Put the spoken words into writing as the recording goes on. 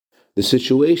The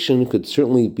situation could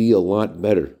certainly be a lot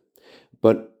better,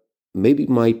 but maybe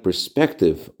my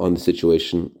perspective on the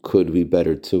situation could be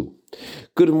better too.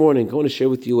 Good morning. I want to share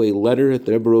with you a letter that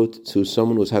the Rebbe wrote to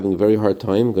someone who was having a very hard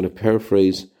time. I'm going to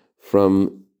paraphrase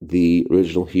from the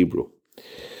original Hebrew.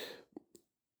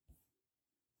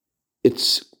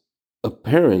 It's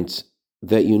apparent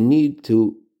that you need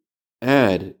to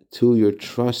add to your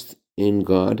trust in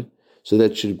God, so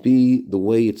that should be the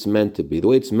way it's meant to be. The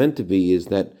way it's meant to be is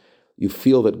that you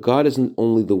feel that God isn't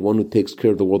only the one who takes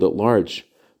care of the world at large,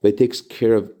 but He takes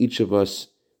care of each of us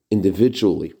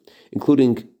individually,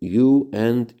 including you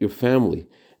and your family.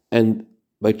 And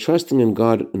by trusting in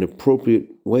God in an appropriate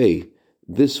way,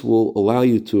 this will allow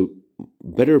you to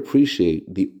better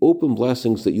appreciate the open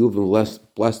blessings that you have been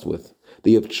blessed with, that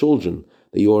you have children,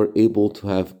 that you are able to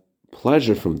have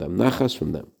pleasure from them, nachas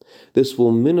from them. This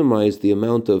will minimize the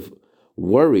amount of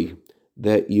worry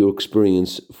that you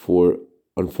experience for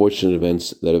unfortunate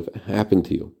events that have happened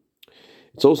to you.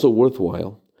 It's also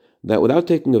worthwhile that without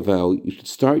taking a vow, you should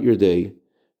start your day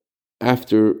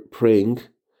after praying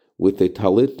with a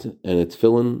talit and a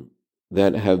tefillin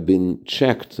that have been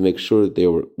checked to make sure that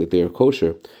they are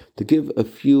kosher, to give a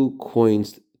few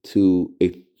coins to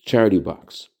a charity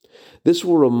box. This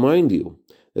will remind you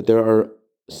that there are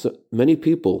many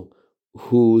people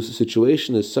whose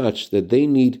situation is such that they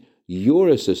need your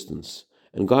assistance,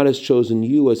 and God has chosen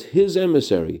you as His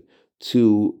emissary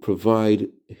to provide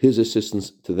His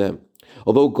assistance to them.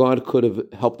 Although God could have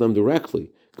helped them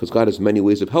directly, because God has many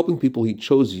ways of helping people, He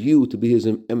chose you to be His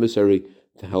emissary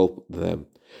to help them.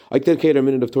 I dedicate our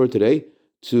minute of Torah today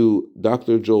to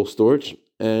Dr. Joel Storch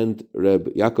and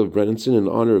Reb Yaakov Brennenson in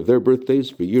honor of their birthdays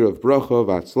for year of bracha,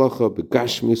 v'atzlacha,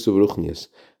 begashmis u'ruchnias.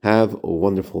 Have a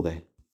wonderful day.